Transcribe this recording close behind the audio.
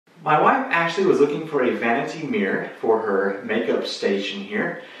My wife Ashley was looking for a vanity mirror for her makeup station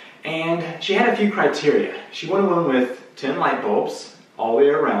here, and she had a few criteria. She wanted one with 10 light bulbs all the way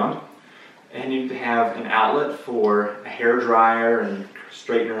around, and needed to have an outlet for a hair dryer and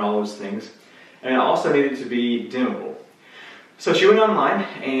straightener, all those things, and it also needed to be dimmable. So she went online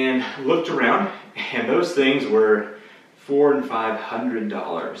and looked around, and those things were $400 and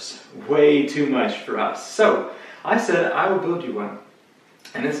 $500, way too much for us. So I said, I will build you one.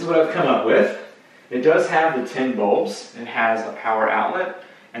 And this is what I've come up with. It does have the 10 bulbs, it has a power outlet,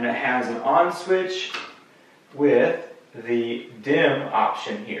 and it has an on switch with the dim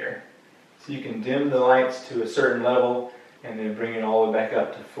option here. So you can dim the lights to a certain level and then bring it all the way back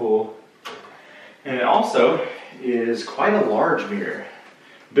up to full. And it also is quite a large mirror,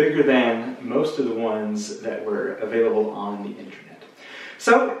 bigger than most of the ones that were available on the internet.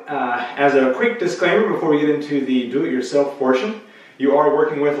 So, as a quick disclaimer before we get into the do-it-yourself portion, you are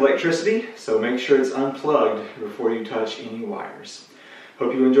working with electricity, so make sure it's unplugged before you touch any wires.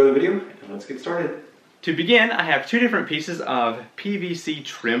 Hope you enjoy the video, and let's get started. To begin, I have two different pieces of PVC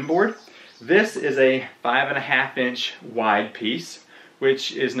trim board. This is a 5.5 inch wide piece,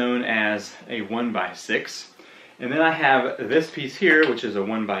 which is known as a 1x6. And then I have this piece here, which is a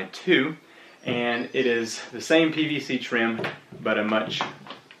 1x2, and it is the same PVC trim, but a much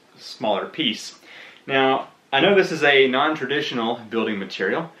smaller piece. Now, I know this is a non-traditional building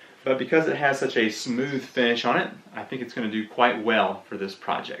material, but because it has such a smooth finish on it, I think it's going to do quite well for this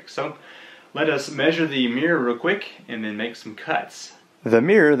project. So let us measure the mirror real quick and then make some cuts. The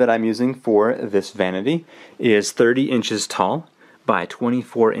mirror that I'm using for this vanity is 30 inches tall by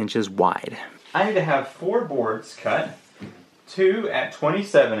 24 inches wide. I need to have 4 boards cut, 2 at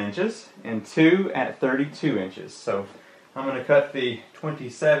 27 inches and 2 at 32 inches. So I'm going to cut the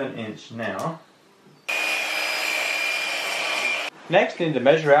 27 inch now. Next, I need to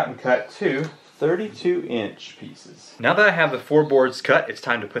measure out and cut 2 32 inch pieces. Now that I have the 4 boards cut, it's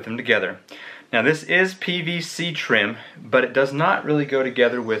time to put them together. Now this is PVC trim, but it does not really go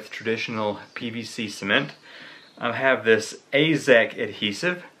together with traditional PVC cement. I have this Azek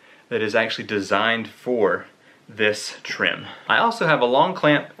adhesive that is actually designed for this trim. I also have a long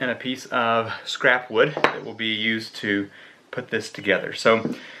clamp and a piece of scrap wood that will be used to put this together.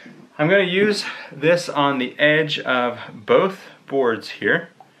 So I'm going to use this on the edge of both boards here,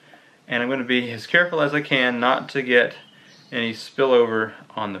 and I'm going to be as careful as I can not to get any spillover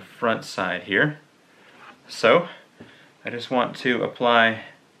on the front side here. So I just want to apply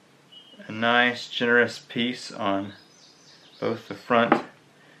a nice generous piece on both the front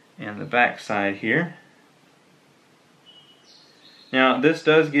and the back side here. Now this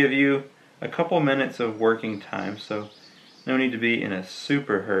does give you a couple minutes of working time, so no need to be in a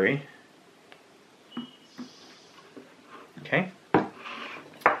super hurry. Okay.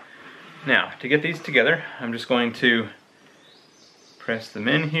 Now, to get these together, I'm just going to press them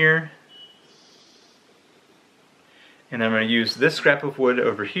in here, and I'm going to use this scrap of wood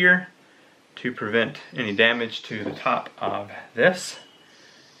over here to prevent any damage to the top of this,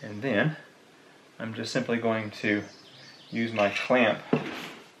 and then I'm just simply going to use my clamp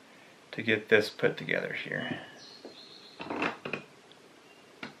to get this put together here.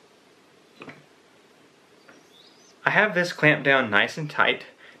 I have this clamped down nice and tight.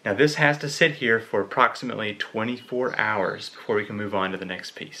 Now this has to sit here for approximately 24 hours before we can move on to the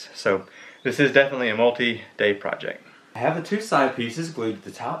next piece. So this is definitely a multi-day project. I have the 2 side pieces glued to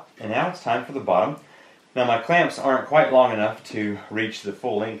the top, and now it's time for the bottom. Now my clamps aren't quite long enough to reach the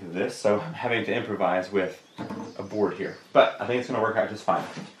full length of this, so I'm having to improvise with a board here. But I think it's going to work out just fine.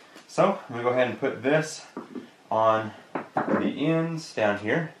 So I'm going to go ahead and put this on the ends down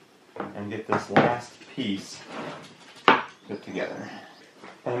here and get this last piece put together.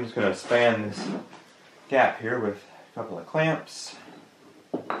 And I'm just going to span this gap here with a couple of clamps.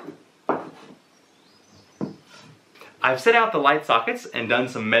 I've set out the light sockets and done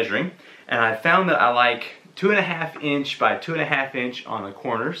some measuring, and I found that I like 2.5 inch by 2.5 inch on the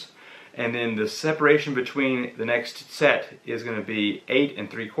corners, and then the separation between the next set is going to be 8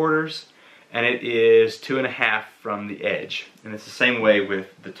 3/4, and it is 2.5 from the edge. And it's the same way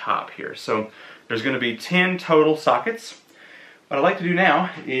with the top here. So there's going to be 10 total sockets. What I'd like to do now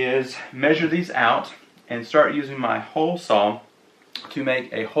is measure these out and start using my hole saw to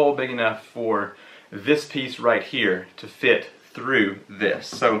make a hole big enough for this piece right here to fit through this.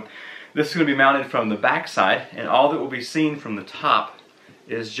 So this is going to be mounted from the back side, and all that will be seen from the top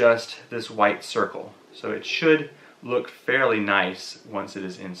is just this white circle. So it should look fairly nice once it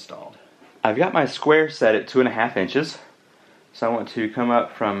is installed. I've got my square set at 2.5 inches, so I want to come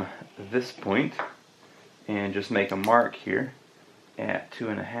up from this point and just make a mark here at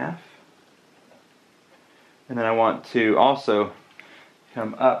 2.5. And then I want to also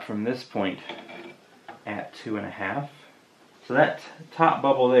come up from this point at 2.5. So that top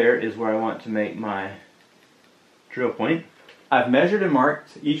bubble there is where I want to make my drill point. I've measured and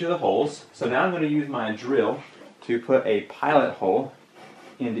marked each of the holes, so now I'm going to use my drill to put a pilot hole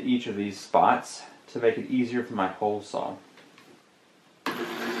into each of these spots to make it easier for my hole saw.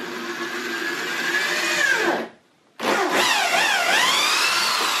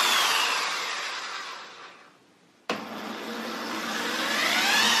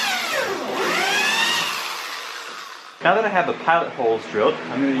 Now that I have the pilot holes drilled,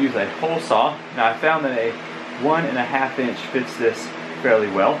 I'm going to use a hole saw. Now I found that a 1.5 inch fits this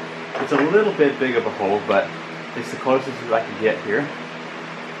fairly well. It's a little bit big of a hole, but it's the closest as I can get here.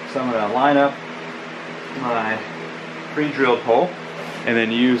 So I'm going to line up my pre-drilled hole and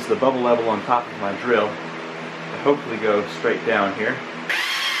then use the bubble level on top of my drill to hopefully go straight down here.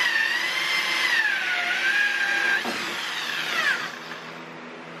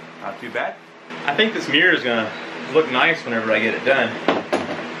 Not too bad. I think this mirror is going to look nice whenever I get it done.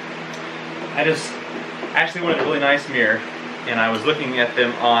 I just actually wanted a really nice mirror, and I was looking at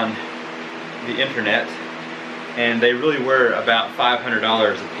them on the internet, and they really were about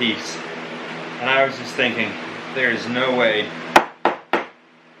 $500 a piece. And I was just thinking, there is no way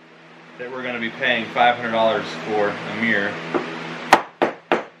that we're going to be paying $500 for a mirror.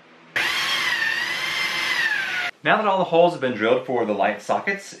 Now that all the holes have been drilled for the light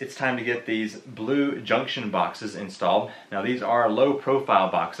sockets, it's time to get these blue junction boxes installed. Now these are low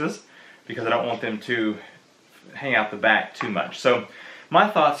profile boxes because I don't want them to hang out the back too much. So my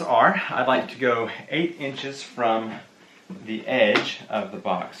thoughts are, I'd like to go 8 inches from the edge of the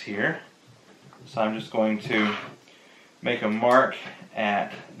box here. So I'm just going to make a mark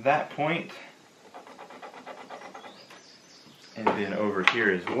at that point, and then over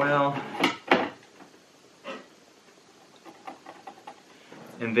here as well.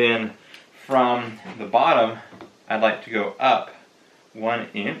 And then from the bottom, I'd like to go up 1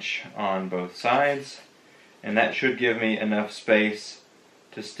 inch on both sides, and that should give me enough space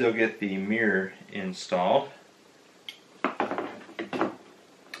to still get the mirror installed. I'm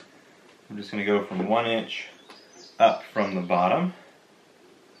just going to go from 1 inch up from the bottom.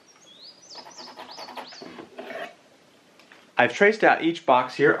 I've traced out each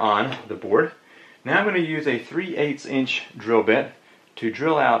box here on the board. Now I'm going to use a 3/8 inch drill bit to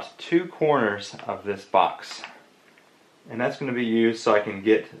drill out 2 corners of this box. And that's going to be used so I can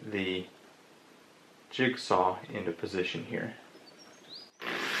get the jigsaw into position here.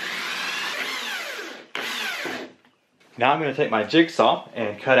 Now I'm going to take my jigsaw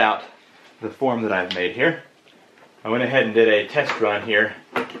and cut out the form that I've made here. I went ahead and did a test run here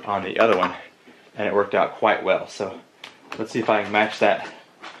on the other one, and it worked out quite well. So let's see if I can match that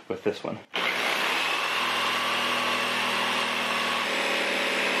with this one.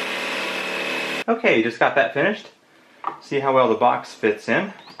 Okay, just got that finished. See how well the box fits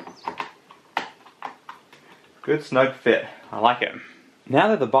in. Good snug fit. I like it. Now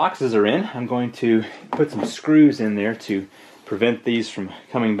that the boxes are in, I'm going to put some screws in there to prevent these from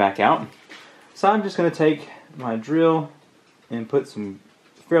coming back out. So I'm just going to take my drill and put some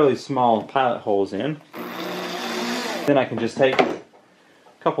fairly small pilot holes in. Then I can just take a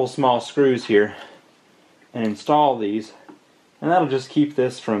couple small screws here and install these, and that'll just keep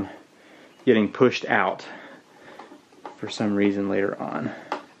this from getting pushed out for some reason later on.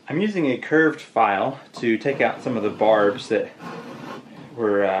 I'm using a curved file to take out some of the barbs that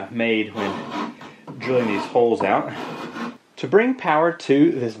were made when drilling these holes out. To bring power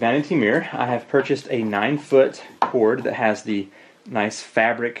to this vanity mirror, I have purchased a 9-foot cord that has the nice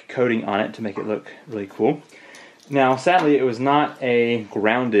fabric coating on it to make it look really cool. Now, sadly, it was not a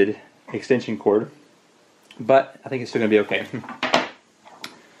grounded extension cord, but I think it's still going to be okay.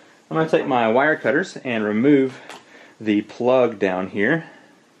 I'm going to take my wire cutters and remove the plug down here,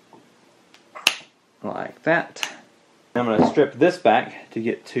 like that. I'm going to strip this back to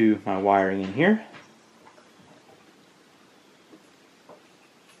get to my wiring in here.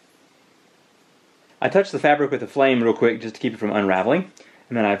 I touched the fabric with a flame real quick just to keep it from unraveling,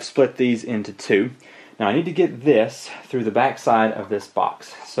 and then I've split these into 2. Now I need to get this through the back side of this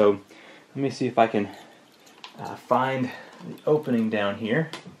box, so let me see if I can find the opening down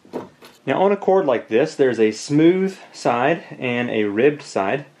here. Now on a cord like this, there's a smooth side and a ribbed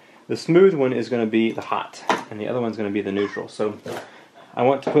side. The smooth one is going to be the hot, and the other one's going to be the neutral. So I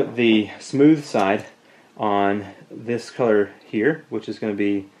want to put the smooth side on this color here, which is going to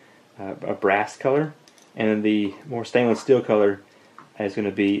be a brass color, and then the more stainless steel color is going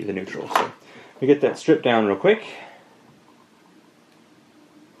to be the neutral. So we get that stripped down real quick.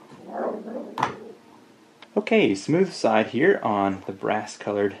 Okay, smooth side here on the brass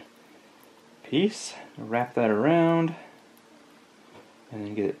colored piece. Wrap that around and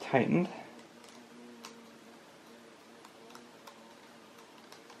then get it tightened.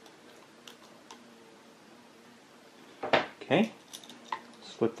 Okay,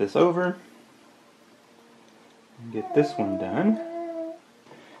 flip this over and get this one done.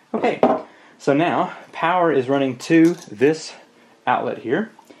 Okay, so now power is running to this outlet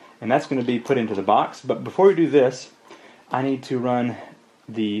here, and that's going to be put into the box. But before we do this, I need to run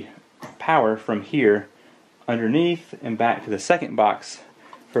the power from here underneath and back to the second box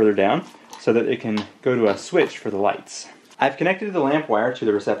further down so that it can go to a switch for the lights. I've connected the lamp wire to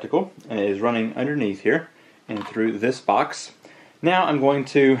the receptacle, and it is running underneath here and through this box. Now I'm going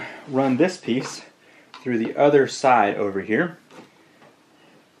to run this piece through the other side over here.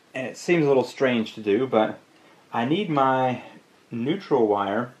 And it seems a little strange to do, but I need my neutral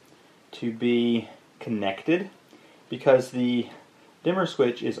wire to be connected because the dimmer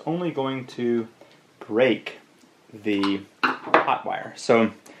switch is only going to break the hot wire.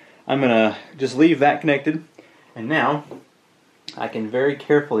 So I'm going to just leave that connected, and now I can very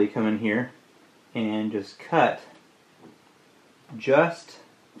carefully come in here and just cut just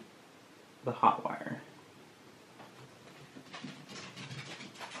the hot wire.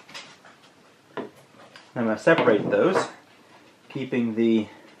 I'm going to separate those, keeping the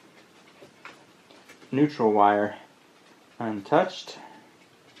neutral wire untouched.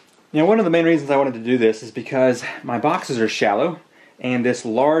 Now, one of the main reasons I wanted to do this is because my boxes are shallow, and this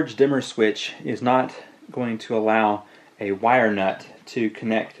large dimmer switch is not going to allow a wire nut to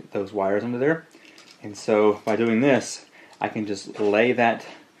connect those wires under there. And so by doing this, I can just lay that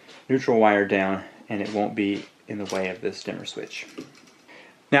neutral wire down and it won't be in the way of this dimmer switch.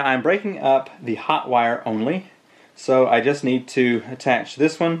 Now I'm breaking up the hot wire only, so I just need to attach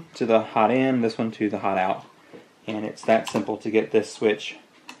this one to the hot in, this one to the hot out, and it's that simple to get this switch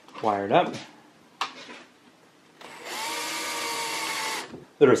wired up.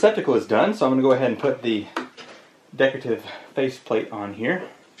 The receptacle is done, so I'm going to go ahead and put the decorative faceplate on here.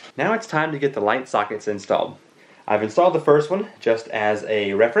 Now it's time to get the light sockets installed. I've installed the first one just as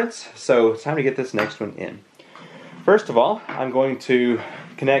a reference, so it's time to get this next one in. First of all, I'm going to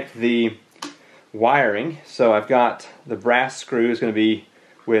connect the wiring. So I've got the brass screws going to be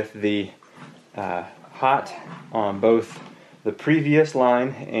with the hot on both the previous line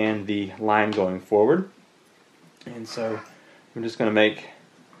and the line going forward. And so I'm just going to make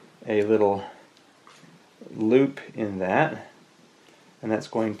a little loop in that, and that's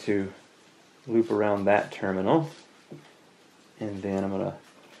going to loop around that terminal, and then I'm going to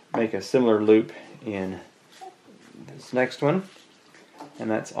make a similar loop in this next one, and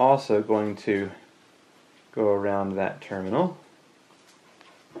that's also going to go around that terminal.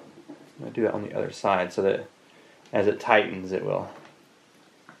 I'm going to do that on the other side so that as it tightens it will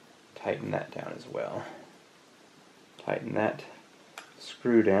tighten that down as well. Tighten that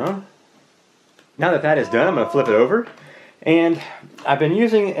screw down. Now that that is done, I'm going to flip it over, and I've been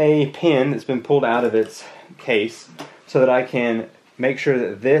using a pin that's been pulled out of its case so that I can make sure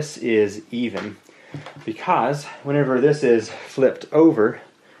that this is even, because whenever this is flipped over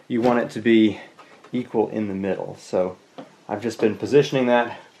you want it to be equal in the middle. So I've just been positioning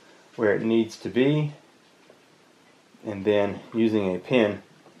that where it needs to be and then using a pin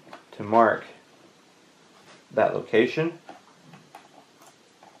to mark that location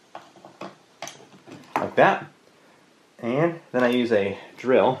like that, and then I use a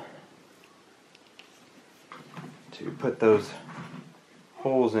drill to put those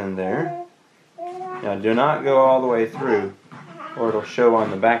holes in there. Now do not go all the way through or it'll show on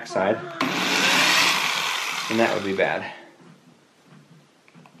the back side, and that would be bad.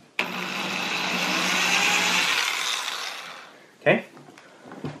 Okay,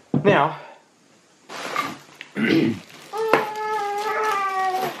 now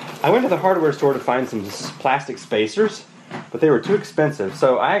I went to the hardware store to find some plastic spacers, but they were too expensive,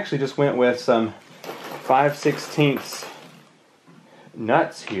 so I actually just went with some 5/16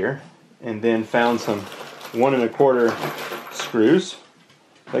 nuts here, and then found some 1 1/4 screws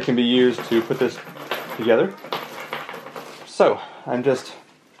that can be used to put this together. So I'm just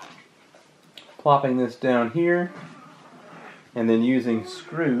plopping this down here and then using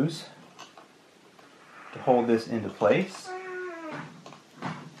screws to hold this into place.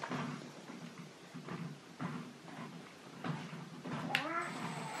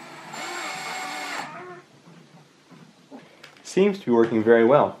 Seems to be working very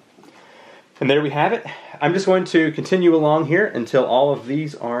well. And there we have it. I'm just going to continue along here until all of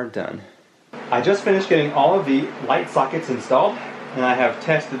these are done. I just finished getting all of the light sockets installed, and I have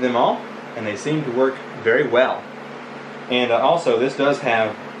tested them all. and they seem to work very well. And also this does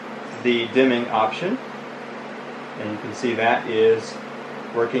have the dimming option, and you can see that is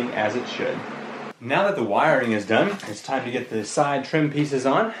working as it should. Now that the wiring is done, it's time to get the side trim pieces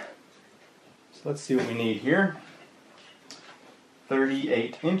on. So let's see what we need here.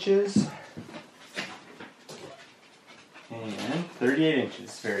 38 inches and 38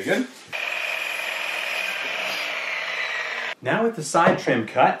 inches. Very good. Now with the side trim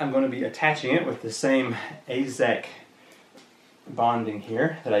cut, I'm going to be attaching it with the same Azek bonding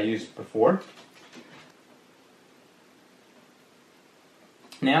here that I used before.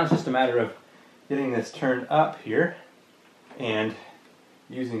 Now it's just a matter of getting this turned up here and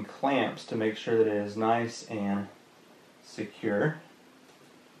using clamps to make sure that it is nice and secure.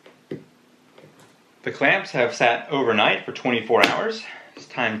 The clamps have sat overnight for 24 hours. It's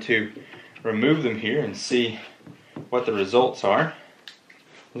time to remove them here and see what the results are.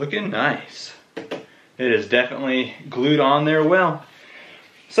 Looking nice. It is definitely glued on there well.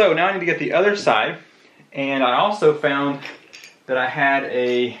 So now I need to get the other side, and I also found that I had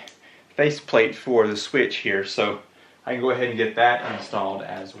a faceplate for the switch here, so I can go ahead and get that installed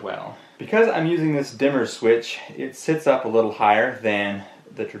as well. Because I'm using this dimmer switch, it sits up a little higher than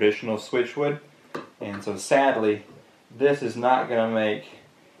the traditional switch would, and so sadly this is not going to make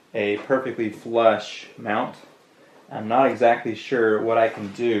a perfectly flush mount. I'm not exactly sure what I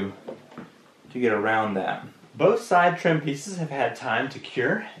can do to get around that. Both side trim pieces have had time to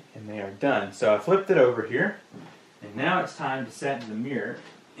cure, and they are done. So I flipped it over here, and now it's time to set the mirror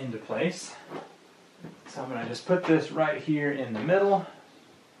into place. So I'm going to just put this right here in the middle,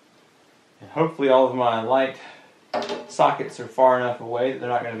 and hopefully all of my light sockets are far enough away that they're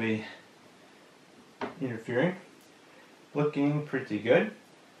not going to be interfering. Looking pretty good.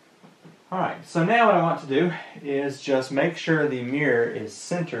 Alright, so now what I want to do is just make sure the mirror is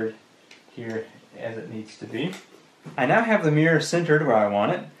centered here as it needs to be. I now have the mirror centered where I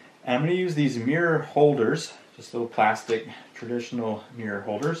want it, and I'm going to use these mirror holders, just little plastic traditional mirror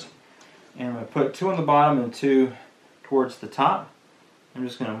holders, and I'm going to put 2 on the bottom and 2 towards the top. I'm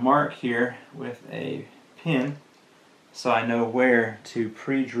just going to mark here with a pin so I know where to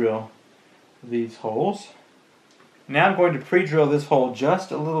pre-drill these holes. Now I'm going to pre-drill this hole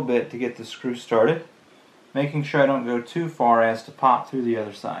just a little bit to get the screw started, making sure I don't go too far as to pop through the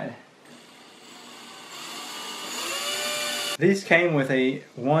other side. These came with a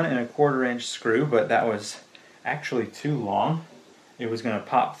 1 1/4 inch screw, but that was actually too long. It was going to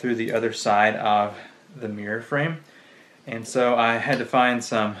pop through the other side of the mirror frame, and so I had to find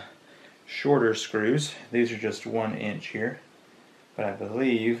some shorter screws. These are just 1 inch here, but I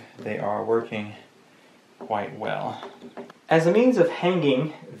believe they are working quite well. As a means of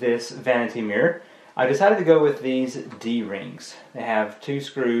hanging this vanity mirror, I decided to go with these D-rings. They have 2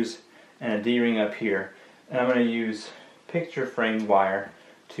 screws and a D-ring up here, and I'm going to use picture frame wire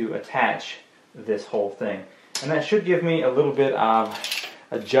to attach this whole thing. And that should give me a little bit of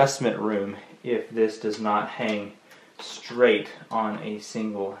adjustment room if this does not hang straight on a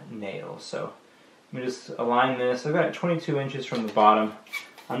single nail. So let me just align this. I've got it 22 inches from the bottom.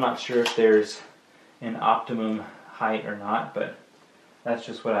 I'm not sure if there's an optimum height or not, but that's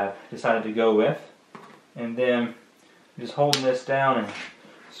just what I've decided to go with. And then just holding this down and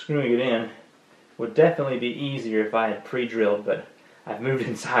screwing it in would definitely be easier if I had pre-drilled, but I've moved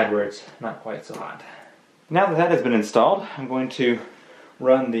inside where it's not quite so hot. Now that that has been installed, I'm going to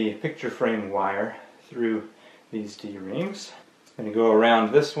run the picture frame wire through these D-rings. I'm going to go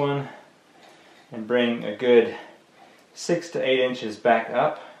around this one and bring a good 6 to 8 inches back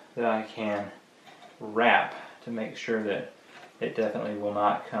up that I can wrap to make sure that it definitely will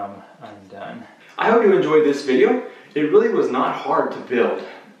not come undone. I hope you enjoyed this video. It really was not hard to build.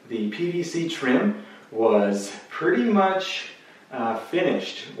 The PVC trim was pretty much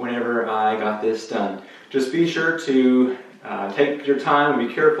finished whenever I got this done. Just be sure to take your time and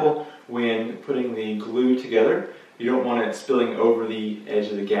be careful when putting the glue together. You don't want it spilling over the edge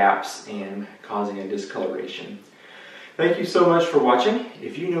of the gaps and causing a discoloration. Thank you so much for watching.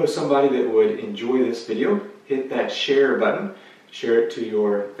 If you know somebody that would enjoy this video, hit that share button. Share it to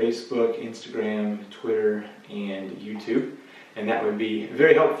your Facebook, Instagram, Twitter, and YouTube. And that would be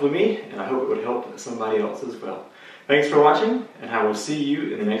very helpful to me, and I hope it would help somebody else as well. Thanks for watching, and I will see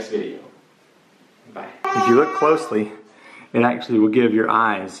you in the next video. Bye. If you look closely, it actually will give your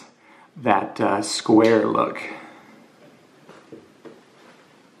eyes that square look.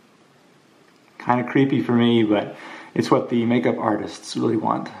 Kind of creepy for me, but it's what the makeup artists really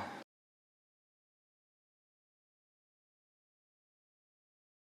want.